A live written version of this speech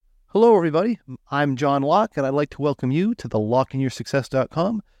Hello, everybody. I'm John Locke, and I'd like to welcome you to the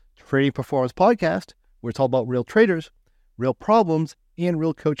LockeInYourSuccess.com Trading Performance Podcast, where it's all about real traders, real problems, and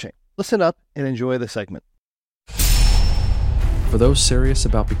real coaching. Listen up and enjoy the segment. For those serious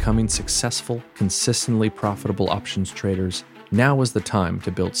about becoming successful, consistently profitable options traders, now is the time to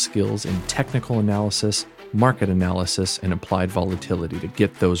build skills in technical analysis, market analysis, and applied volatility to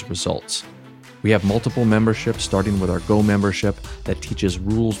get those results. We have multiple memberships, starting with our Go membership that teaches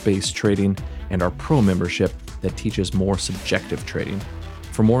rules-based trading and our Pro membership that teaches more subjective trading.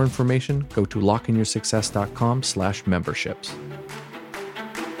 For more information, go to lockeinyoursuccess.com/memberships.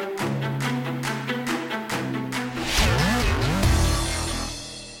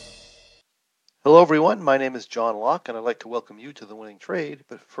 Hello, everyone. My name is John Locke, and I'd like to welcome you to The Winning Trade,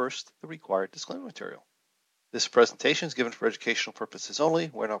 but first, the required disclaimer material. This presentation is given for educational purposes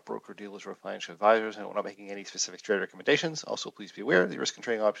only. We're not broker-dealers or financial advisors, and we're not making any specific trade recommendations. Also, please be aware the risk in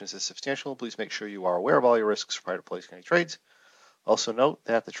trading options is substantial. Please make sure you are aware of all your risks prior to placing any trades. Also note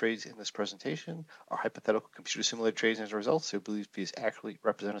that the trades in this presentation are hypothetical computer-simulated trades, and as a result, they are believed to be as accurately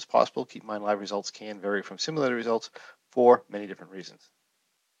represented as possible. Keep in mind, live results can vary from simulated results for many different reasons.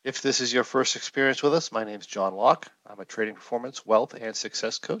 If this is your first experience with us, my name is John Locke. I'm a trading performance, wealth, and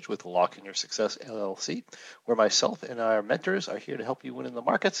success coach with Lock in Your Success LLC, where myself and our mentors are here to help you win in the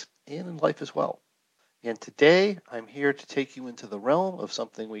markets and in life as well. And today, I'm here to take you into the realm of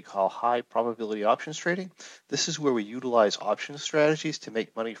something we call high probability options trading. This is where we utilize option strategies to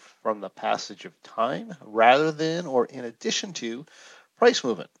make money from the passage of time rather than or in addition to price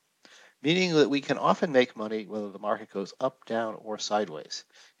movement, meaning that we can often make money whether the market goes up, down, or sideways.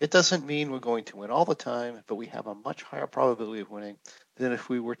 It doesn't mean we're going to win all the time, but we have a much higher probability of winning than if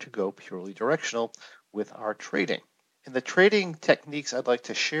we were to go purely directional with our trading. And the trading techniques I'd like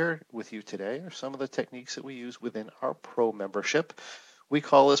to share with you today are some of the techniques that we use within our Pro membership. We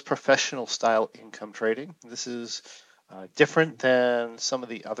call this professional style income trading. This is different than some of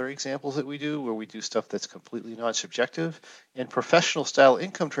the other examples that we do, where we do stuff that's completely non-subjective. In professional style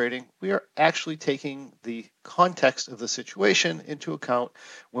income trading, we are actually taking the context of the situation into account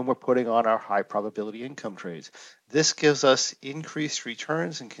when we're putting on our high probability income trades. This gives us increased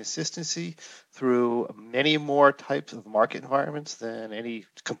returns and consistency through many more types of market environments than any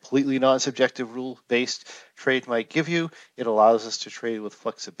completely non-subjective rule-based trade might give you. It allows us to trade with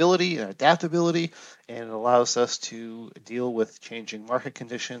flexibility and adaptability, and it allows us to deal with changing market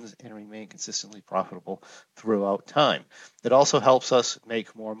conditions and remain consistently profitable throughout time. It also helps us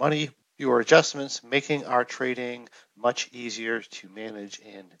make more money, fewer adjustments, making our trading much easier to manage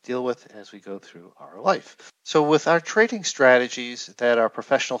and deal with as we go through our life. So with our trading strategies that are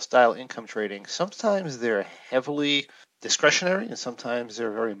professional style income trading, sometimes they're heavily discretionary and sometimes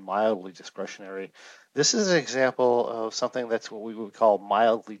they're very mildly discretionary. This is an example of something that's what we would call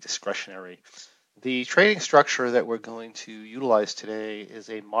mildly discretionary. The trading structure that we're going to utilize today is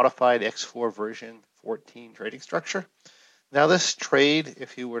a modified X4 version 14 trading structure. Now this trade,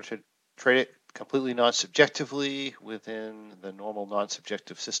 if you were to trade it completely non-subjectively within the normal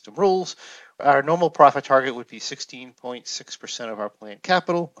non-subjective system rules, our normal profit target would be 16.6% of our planned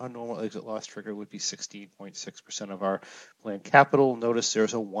capital. Our normal exit loss trigger would be 16.6% of our planned capital. Notice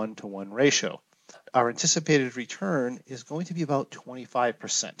there's a 1-to-1 ratio. Our anticipated return is going to be about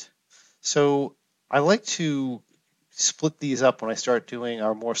 25%. So I like to split these up when I start doing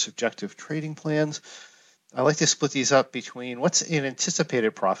our more subjective trading plans. I like to split these up between what's an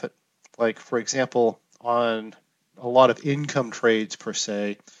anticipated profit. Like, for example, on a lot of income trades per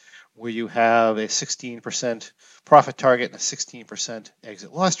se, where you have a 16% profit target and a 16%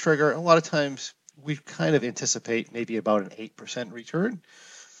 exit loss trigger, a lot of times we kind of anticipate maybe about an 8% return.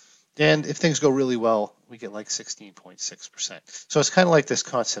 And if things go really well, we get like 16.6%. So it's kind of like this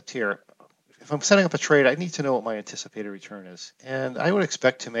concept here. If I'm setting up a trade, I need to know what my anticipated return is. And I would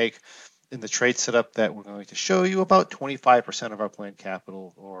expect to make, in the trade setup that we're going to show you, about 25% of our planned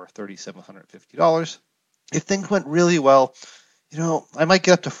capital, or $3,750. If things went really well, I might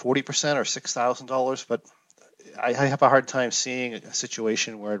get up to 40% or $6,000, but I have a hard time seeing a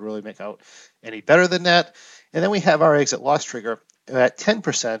situation where I'd really make out any better than that. And then we have our exit loss trigger at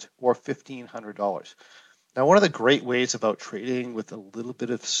 10% or $1,500. Now, one of the great ways about trading with a little bit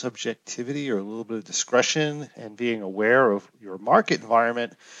of subjectivity or a little bit of discretion and being aware of your market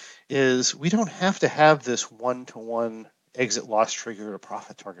environment is we don't have to have this 1-to-1 exit loss trigger or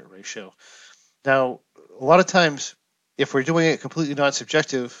profit target ratio. Now, a lot of times, if we're doing it completely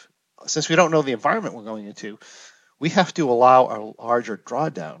non-subjective, since we don't know the environment we're going into, we have to allow a larger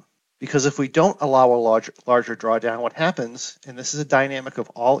drawdown. Because if we don't allow a larger drawdown, what happens, and this is a dynamic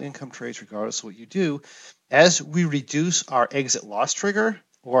of all income trades regardless of what you do, as we reduce our exit loss trigger,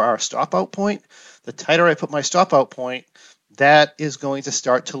 or our stop out point, the tighter I put my stop out point, that is going to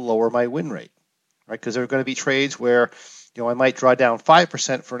start to lower my win rate, right? Because there are going to be trades where, I might draw down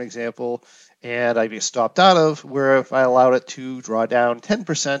 5% for an example, and I'd get stopped out of, where if I allowed it to draw down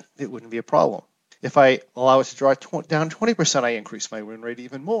 10%, it wouldn't be a problem. If I allow it to draw down 20%, I increase my win rate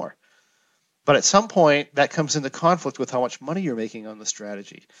even more. But at some point, that comes into conflict with how much money you're making on the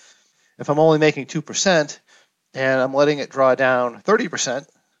strategy. If I'm only making 2% and I'm letting it draw down 30%,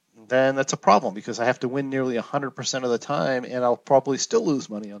 then that's a problem because I have to win nearly 100% of the time, and I'll probably still lose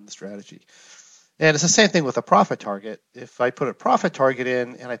money on the strategy. And it's the same thing with a profit target. If I put a profit target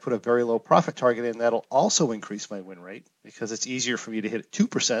in and I put a very low profit target in, that'll also increase my win rate because it's easier for me to hit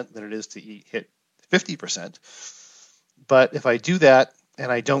 2% than it is to hit 50%. But if I do that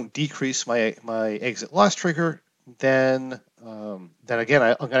and I don't decrease my exit loss trigger, then again,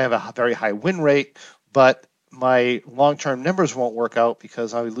 I'm going to have a very high win rate, but my long-term numbers won't work out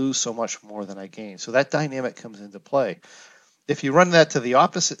because I lose so much more than I gain. So that dynamic comes into play. If you run that to the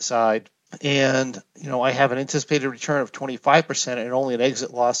opposite side, and I have an anticipated return of 25% and only an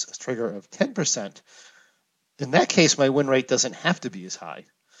exit loss trigger of 10%, in that case, my win rate doesn't have to be as high.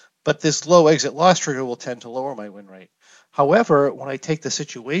 But this low exit loss trigger will tend to lower my win rate. However, when I take the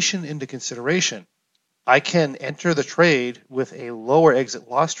situation into consideration, I can enter the trade with a lower exit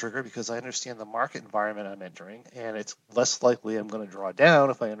loss trigger because I understand the market environment I'm entering, and it's less likely I'm going to draw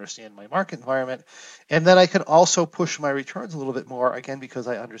down if I understand my market environment. And then I can also push my returns a little bit more, again, because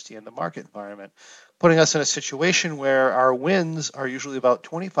I understand the market environment, putting us in a situation where our wins are usually about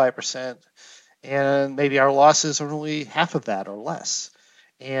 25%, and maybe our losses are only half of that or less.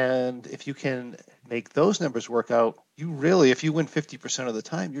 And if you can make those numbers work out, if you win 50% of the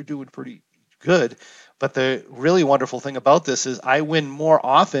time, you're doing pretty good. But the really wonderful thing about this is I win more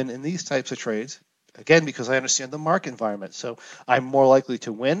often in these types of trades, again, because I understand the market environment. So I'm more likely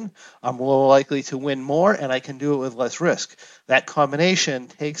to win, I'm more likely to win more, and I can do it with less risk. That combination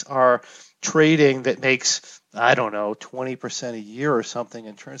takes our trading that makes, 20% a year or something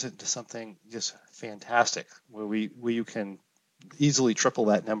and turns it into something just fantastic, where you can easily triple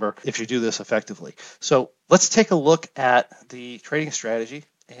that number if you do this effectively. So let's take a look at the trading strategy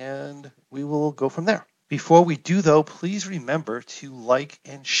and we will go from there. Before we do, though, please remember to like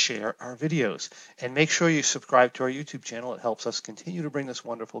and share our videos and make sure you subscribe to our YouTube channel. It helps us continue to bring this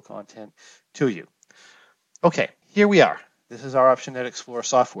wonderful content to you. Okay, here we are. This is our OptionNet Explorer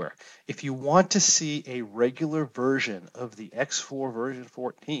software. If you want to see a regular version of the X4 version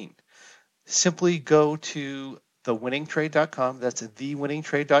 14, simply go to thewinningtrade.com. That's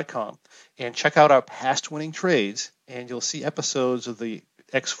thewinningtrade.com, and check out our past winning trades, and you'll see episodes of the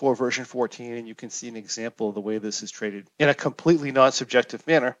X4 version 14, and you can see an example of the way this is traded in a completely non-subjective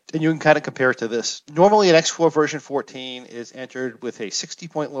manner, and you can kind of compare it to this. Normally, an X4 version 14 is entered with a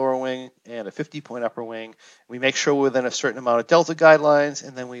 60-point lower wing and a 50-point upper wing. We make sure we're within a certain amount of delta guidelines,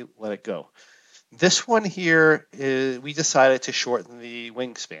 and then we let it go. This one here, we decided to shorten the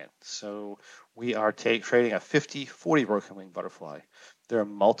wingspan, so we are trading a 50-40 broken wing butterfly. There are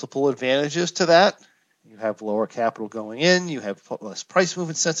multiple advantages to that. You have lower capital going in, you have less price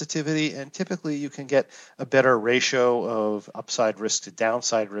movement sensitivity, and typically you can get a better ratio of upside risk to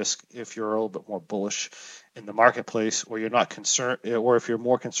downside risk if you're a little bit more bullish in the marketplace, or you're not concerned, or if you're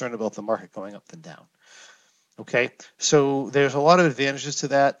more concerned about the market going up than down. Okay, so there's a lot of advantages to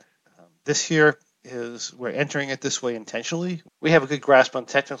that. This here is we're entering it this way intentionally. We have a good grasp on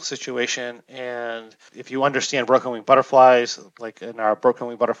the technical situation, and if you understand broken wing butterflies, like in our broken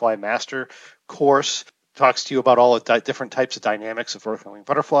wing butterfly master course, talks to you about all the different types of dynamics of broken wing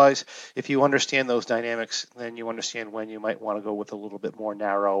butterflies. If you understand those dynamics, then you understand when you might want to go with a little bit more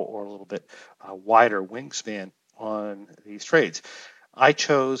narrow or a little bit wider wingspan on these trades. I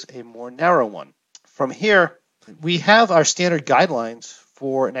chose a more narrow one. From here, we have our standard guidelines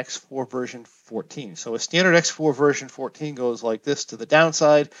for an X4 version 14. So a standard X4 version 14 goes like this to the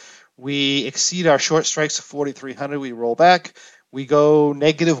downside. We exceed our short strikes of 4,300. We roll back. We go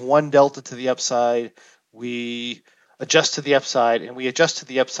 -1 delta to the upside. We adjust to the upside, and we adjust to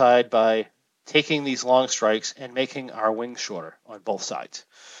the upside by taking these long strikes and making our wings shorter on both sides.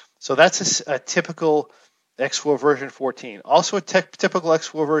 So that's a typical X4 version 14. Also a typical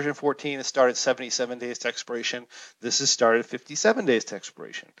X4 version 14 is started 77 days to expiration. This is started 57 days to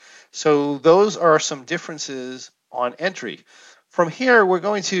expiration. So those are some differences on entry. From here, we're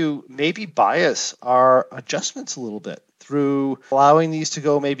going to maybe bias our adjustments a little bit through allowing these to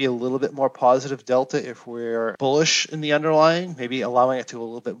go maybe a little bit more positive delta if we're bullish in the underlying, maybe allowing it to a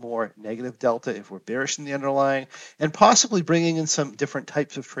little bit more negative delta if we're bearish in the underlying, and possibly bringing in some different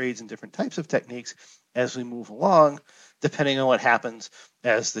types of trades and different types of techniques as we move along depending on what happens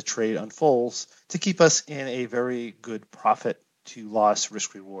as the trade unfolds, to keep us in a very good profit to loss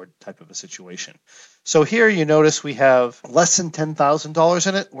risk reward type of a situation. So here you notice we have less than $10,000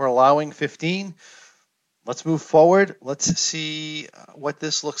 in it. We're allowing 15. Let's move forward. Let's see what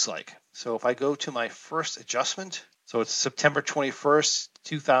this looks like. So if I go to my first adjustment, so it's September 21st,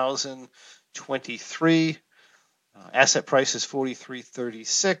 2023. Asset price is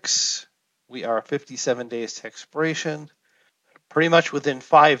 43.36. We are 57 days to expiration. Pretty much within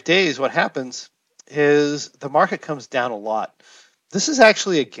 5 days, what happens is the market comes down a lot. This is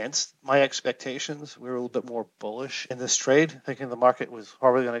actually against my expectations. We were a little bit more bullish in this trade, thinking the market was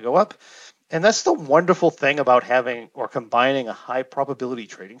probably going to go up. And that's the wonderful thing about having or combining a high probability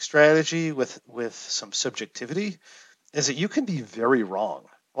trading strategy with some subjectivity, is that you can be very wrong.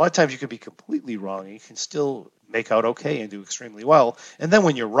 A lot of times you can be completely wrong and you can still make out okay and do extremely well. And then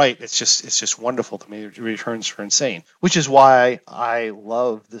when you're right, it's just wonderful to me. The returns are insane, which is why I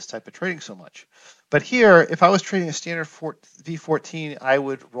love this type of trading so much. But here, if I was trading a standard V14, I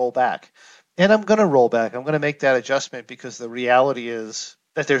would roll back. And I'm going to roll back. I'm going to make that adjustment because the reality is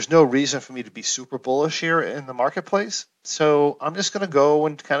that there's no reason for me to be super bullish here in the marketplace. So I'm just going to go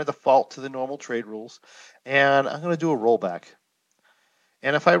and kind of default to the normal trade rules. And I'm going to do a rollback.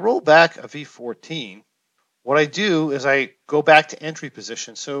 And if I roll back a V14, what I do is I go back to entry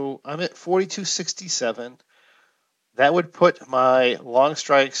position. So I'm at 42.67. That would put my long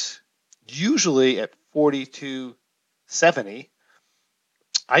strikes usually at 42.70.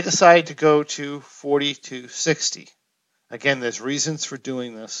 I decide to go to 42.60. Again, there's reasons for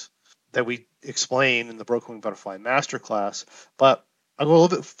doing this that we explain in the Broken Wing Butterfly Masterclass, but I go a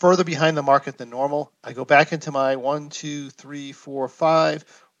little bit further behind the market than normal. I go back into my 1, 2, 3, 4, 5,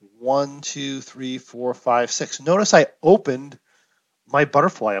 1, 2, 3, 4, 5, 6. Notice I opened my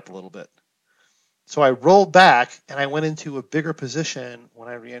butterfly up a little bit. So I rolled back and I went into a bigger position when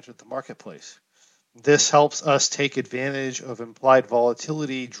I re-entered the marketplace. This helps us take advantage of implied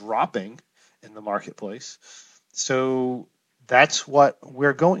volatility dropping in the marketplace. So that's what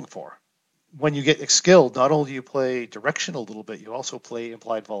we're going for. When you get skilled, not only do you play direction a little bit, you also play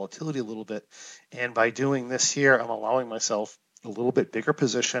implied volatility a little bit. And by doing this here, I'm allowing myself a little bit bigger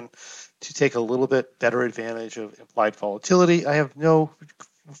position to take a little bit better advantage of implied volatility. I have no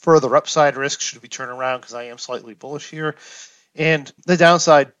further upside risk should we turn around because I am slightly bullish here. And the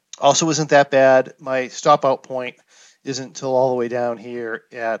downside also isn't that bad. My stop out point isn't until all the way down here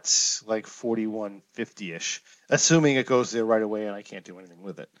at like 41.50-ish, assuming it goes there right away and I can't do anything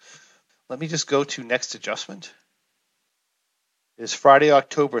with it. Let me just go to next adjustment. It's Friday,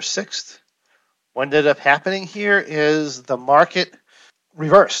 October 6th. What ended up happening here is the market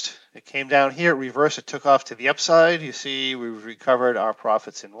reversed. It came down here, reversed, it took off to the upside. You see we've recovered our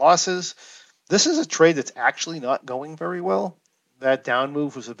profits and losses. This is a trade that's actually not going very well. That down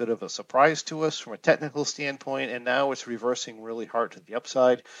move was a bit of a surprise to us from a technical standpoint, and now it's reversing really hard to the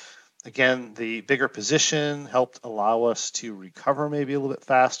upside. Again, the bigger position helped allow us to recover maybe a little bit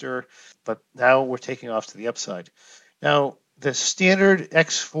faster, but now we're taking off to the upside. Now, the standard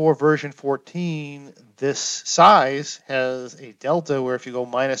X4 version 14, this size has a delta where if you go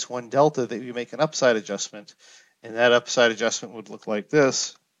 -1 delta, that you make an upside adjustment, and that upside adjustment would look like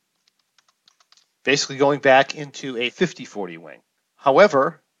this, basically going back into a 50-40 wing.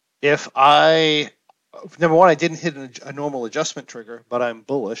 However, if number one, I didn't hit a normal adjustment trigger, but I'm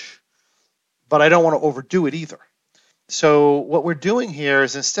bullish, but I don't want to overdo it either. So what we're doing here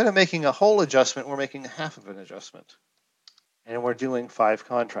is instead of making a whole adjustment, we're making half of an adjustment. And we're doing 5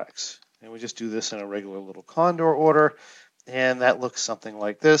 contracts. And we just do this in a regular little condor order. And that looks something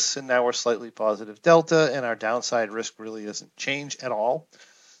like this. And now we're slightly positive delta, and our downside risk really doesn't change at all.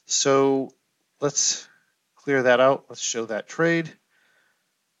 So let's clear that out. Let's show that trade.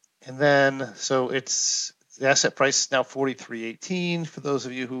 And then, so it's the asset price is now 43.18. For those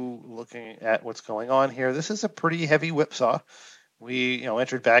of you who are looking at what's going on here, this is a pretty heavy whipsaw. We,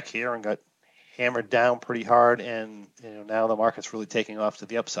 entered back here and got hammered down pretty hard, and now the market's really taking off to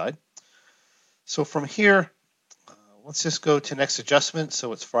the upside. So from here, let's just go to next adjustment.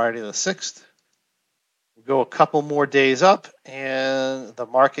 So it's Friday the 6th. We go a couple more days up, and the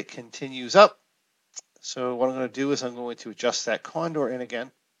market continues up. So what I'm going to do is I'm going to adjust that condor in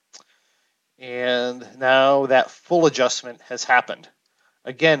again. And now that full adjustment has happened.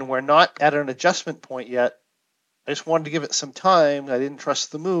 Again, we're not at an adjustment point yet. I just wanted to give it some time. I didn't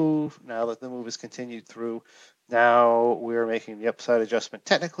trust the move. Now that the move has continued through, now we're making the upside adjustment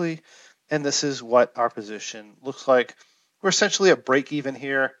technically. And this is what our position looks like. We're essentially at break even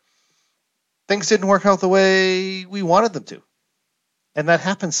here. Things didn't work out the way we wanted them to. And that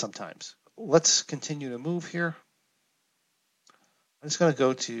happens sometimes. Let's continue to move here. I'm just going to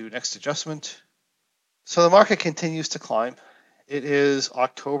go to next adjustment. So the market continues to climb. It is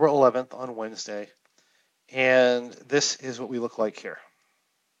October 11th on Wednesday, and this is what we look like here.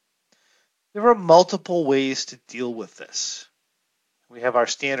 There are multiple ways to deal with this. We have our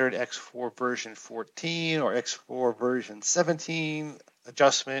standard X4 version 14 or X4 version 17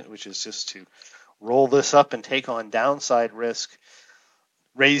 adjustment, which is just to roll this up and take on downside risk,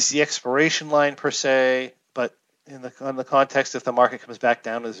 raise the expiration line per se, but in the context, if the market comes back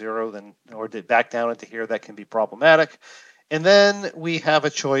down to zero, then or back down into here, that can be problematic. And then we have a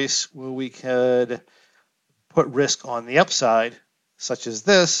choice where we could put risk on the upside, such as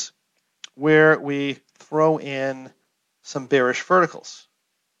this, where we throw in some bearish verticals.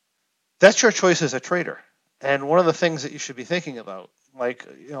 That's your choice as a trader. And one of the things that you should be thinking about, like,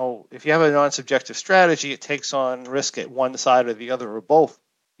 if you have a non-subjective strategy, it takes on risk at one side or the other or both.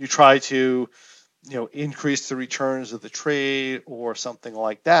 You try to, increase the returns of the trade or something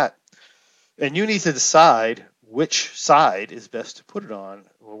like that. And you need to decide which side is best to put it on,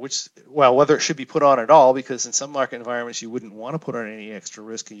 or whether it should be put on at all, because in some market environments you wouldn't want to put on any extra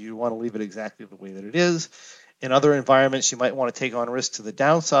risk and you want to leave it exactly the way that it is. In other environments, you might want to take on risk to the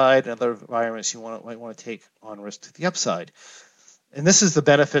downside. In other environments, you might want to take on risk to the upside. And this is the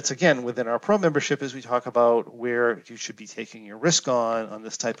benefits, again, within our pro membership, as we talk about where you should be taking your risk on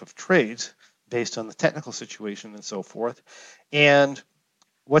this type of trades based on the technical situation and so forth. And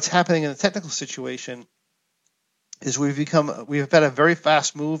what's happening in the technical situation is we've had a very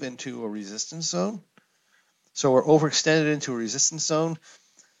fast move into a resistance zone. So we're overextended into a resistance zone.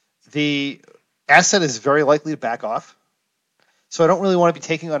 The asset is very likely to back off. So I don't really want to be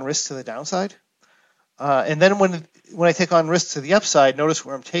taking on risk to the downside. And then when I take on risk to the upside, notice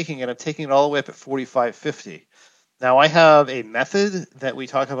where I'm taking it. I'm taking it all the way up at 45.50. Now I have a method that we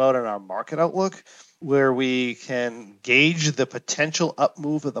talk about in our market outlook where we can gauge the potential up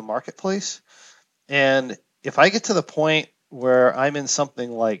move of the marketplace. And if I get to the point where I'm in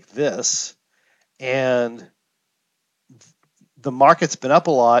something like this and the market's been up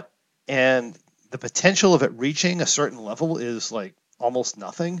a lot and the potential of it reaching a certain level is like almost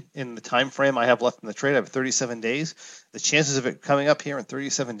nothing in the time frame I have left in the trade. I have 37 days. The chances of it coming up here in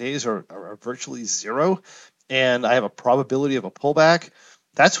 37 days are virtually zero, and I have a probability of a pullback.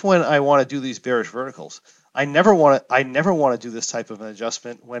 That's when I want to do these bearish verticals. I never want to do this type of an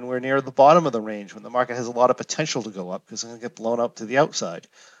adjustment when we're near the bottom of the range, when the market has a lot of potential to go up, because I'm going to get blown up to the upside.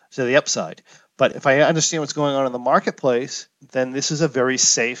 But if I understand what's going on in the marketplace, then this is a very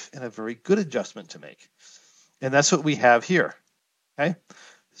safe and a very good adjustment to make. And that's what we have here. Okay,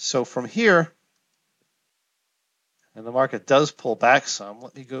 so from here, and the market does pull back some.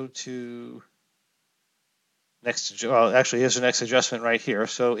 Let me go to next. Well, actually, here's the next adjustment right here.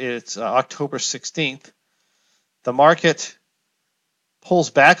 So it's October 16th. The market pulls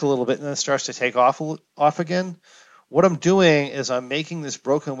back a little bit and then starts to take off again. What I'm doing is I'm making this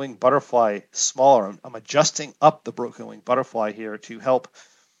broken wing butterfly smaller. I'm adjusting up the broken wing butterfly here to help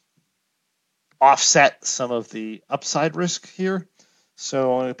offset some of the upside risk here.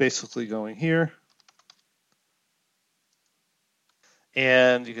 So I'm basically going here.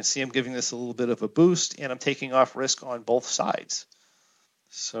 And you can see I'm giving this a little bit of a boost, and I'm taking off risk on both sides.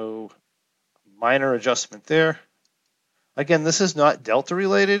 So minor adjustment there. Again, this is not delta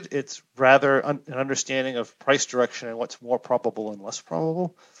related. It's rather an understanding of price direction and what's more probable and less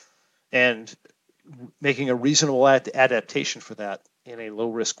probable, and making a reasonable adaptation for that in a low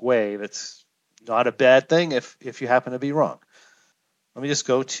risk way. That's not a bad thing if you happen to be wrong. Let me just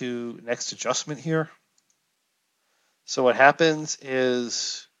go to next adjustment here. So what happens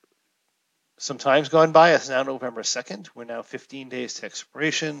is some time's gone by. It's now November 2nd. We're now 15 days to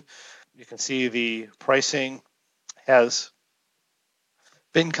expiration. You can see the pricing has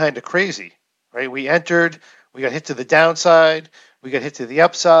been kind of crazy, right? We entered, we got hit to the downside, we got hit to the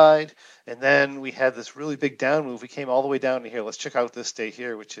upside, and then we had this really big down move. We came all the way down to here. Let's check out this day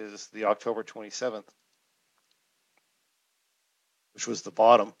here, which is the October 27th. Which was the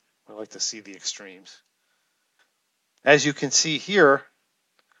bottom. I like to see the extremes. As you can see here,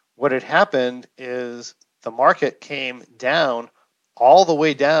 what had happened is the market came down all the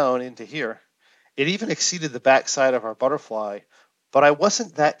way down into here. It even exceeded the backside of our butterfly, but I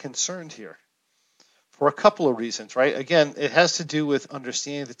wasn't that concerned here for a couple of reasons, right? Again, it has to do with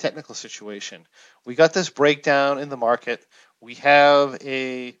understanding the technical situation. We got this breakdown in the market. We have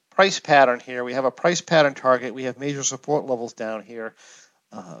a price pattern here. We have a price pattern target. We have major support levels down here.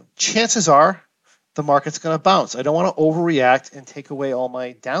 Chances are the market's going to bounce. I don't want to overreact and take away all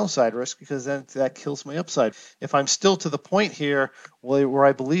my downside risk, because then that kills my upside. If I'm still to the point here where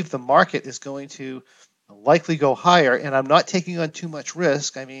I believe the market is going to likely go higher, and I'm not taking on too much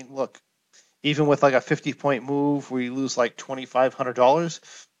risk. I mean, look, even with like a 50-point move where you lose like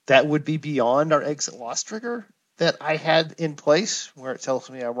 $2,500, that would be beyond our exit loss trigger that I had in place where it tells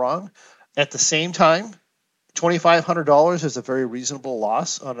me I'm wrong. At the same time, $2,500 is a very reasonable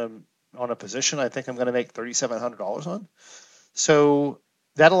loss on a position I think I'm going to make $3,700 on. So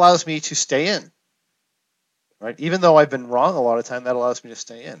that allows me to stay in, right? Even though I've been wrong a lot of time, that allows me to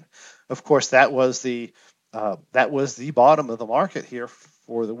stay in. Of course, that was the bottom of the market here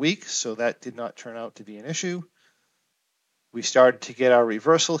for the week, so that did not turn out to be an issue. We started to get our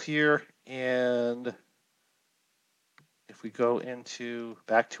reversal here, and if we go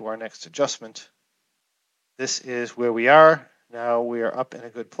back to our next adjustment, this is where we are. Now we are up in a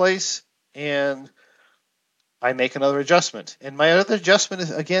good place, and I make another adjustment. And my other adjustment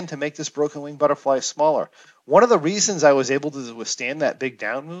is, again, to make this broken wing butterfly smaller. One of the reasons I was able to withstand that big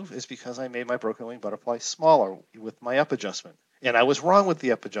down move is because I made my broken wing butterfly smaller with my up adjustment. And I was wrong with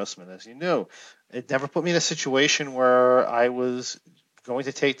the up adjustment, as you know. It never put me in a situation where I was going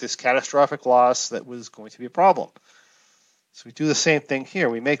to take this catastrophic loss that was going to be a problem. So we do the same thing here.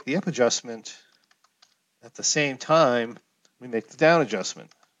 We make the up adjustment. At the same time, we make the down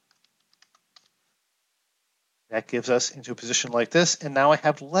adjustment. That gives us into a position like this, and now I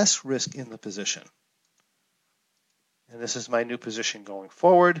have less risk in the position. And this is my new position going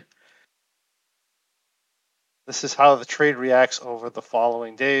forward. This is how the trade reacts over the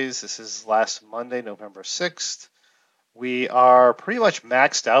following days. This is last Monday, November 6th. We are pretty much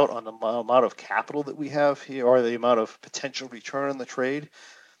maxed out on the amount of capital that we have here, or the amount of potential return on the trade.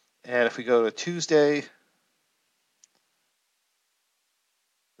 And if we go to Tuesday,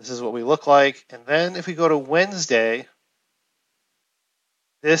 this is what we look like. And then if we go to Wednesday,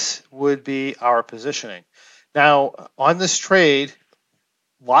 this would be our positioning. Now, on this trade,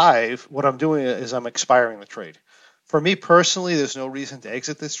 live, what I'm doing is I'm expiring the trade. For me personally, there's no reason to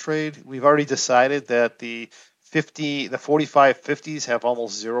exit this trade. We've already decided that the 45 50s have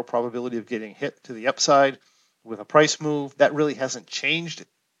almost zero probability of getting hit to the upside with a price move. That really hasn't changed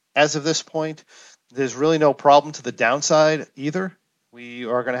as of this point. There's really no problem to the downside either. We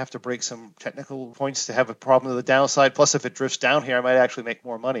are going to have to break some technical points to have a problem to the downside. Plus, if it drifts down here, I might actually make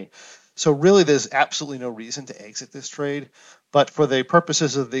more money. So really, there's absolutely no reason to exit this trade. But for the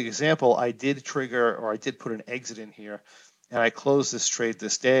purposes of the example, I did put an exit in here, and I closed this trade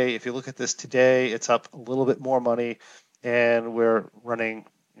this day. If you look at this today, it's up a little bit more money, and we're running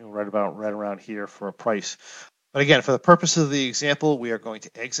right around here for a price. But again, for the purpose of the example, we are going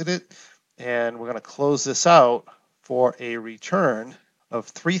to exit it, and we're going to close this out for a return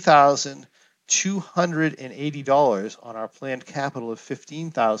of $3,280 on our planned capital of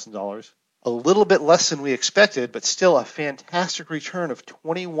 $15,000. A little bit less than we expected, but still a fantastic return of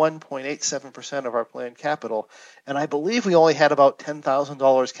 21.87% of our planned capital. And I believe we only had about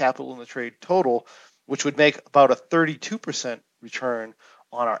 $10,000 capital in the trade total, which would make about a 32% return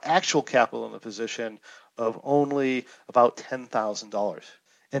on our actual capital in the position of only about $10,000.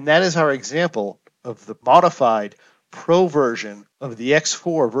 And that is our example of the modified Pro version of the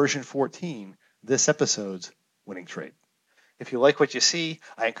X4 version 14, this episode's winning trade. If you like what you see,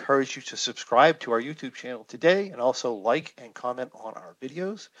 I encourage you to subscribe to our YouTube channel today and also like and comment on our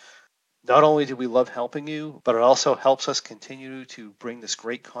videos. Not only do we love helping you, but it also helps us continue to bring this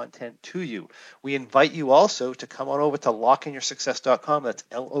great content to you. We invite you also to come on over to lockinyoursuccess.com. That's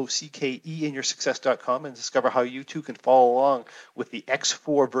LOCKE in yoursuccess.com, and discover how you too can follow along with the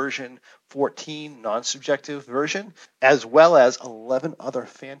X4 version 14 non-subjective version, as well as 11 other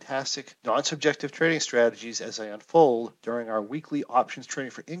fantastic non-subjective trading strategies as I unfold during our weekly options trading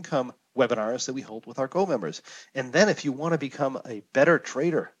for income webinars that we hold with our Go members. And then if you want to become a better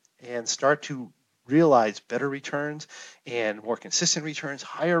trader and start to realize better returns and more consistent returns,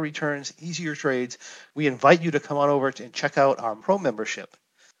 higher returns, easier trades, we invite you to come on over and check out our Pro membership,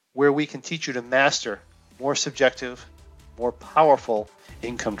 where we can teach you to master more subjective, more powerful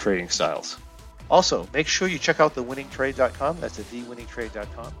income trading styles. Also, make sure you check out thewinningtrade.com. That's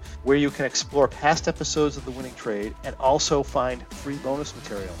thewinningtrade.com, where you can explore past episodes of The Winning Trade and also find free bonus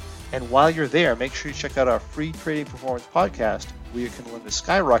material. And while you're there, make sure you check out our free Trading Performance podcast, where you can learn to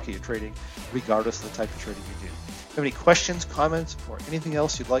skyrocket your trading regardless of the type of trading you do. If you have any questions, comments, or anything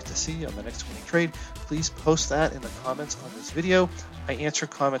else you'd like to see on the next winning trade, please post that in the comments on this video. I answer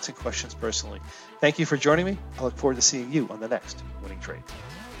comments and questions personally. Thank you for joining me. I look forward to seeing you on the next winning trade.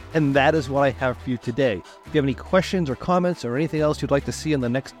 And that is what I have for you today. If you have any questions or comments or anything else you'd like to see in the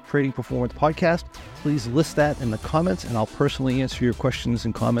next Trading Performance podcast, please list that in the comments and I'll personally answer your questions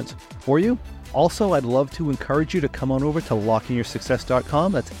and comments for you. Also, I'd love to encourage you to come on over to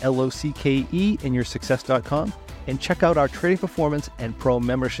lockinyoursuccess.com. That's LOCKE in yoursuccess.com, and check out our Trading Performance and Pro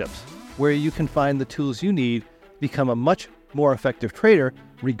memberships, where you can find the tools you need to become a much more effective trader,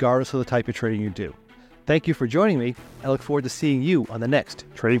 regardless of the type of trading you do. Thank you for joining me. I look forward to seeing you on the next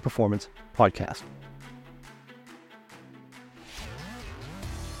Trading Performance podcast.